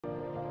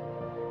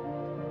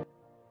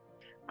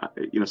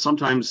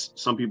sometimes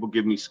some people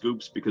give me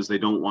scoops because they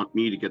don't want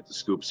me to get the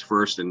scoops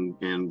first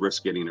and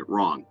risk getting it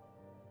wrong.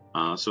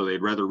 So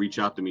they'd rather reach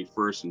out to me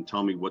first and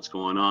tell me what's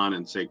going on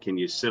and say, can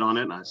you sit on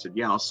it? And I said,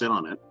 yeah, I'll sit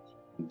on it.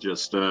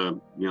 Just,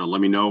 let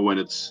me know when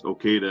it's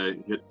okay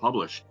to hit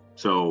publish.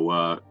 So,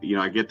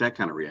 I get that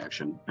kind of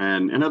reaction.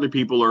 And other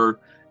people are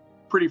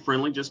pretty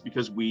friendly just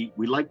because we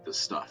like this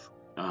stuff.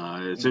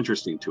 It's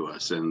interesting to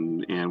us,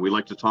 and we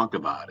like to talk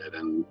about it.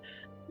 And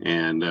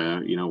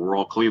we're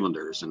all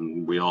Clevelanders,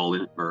 and we all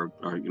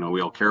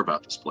we all care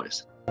about this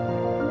place.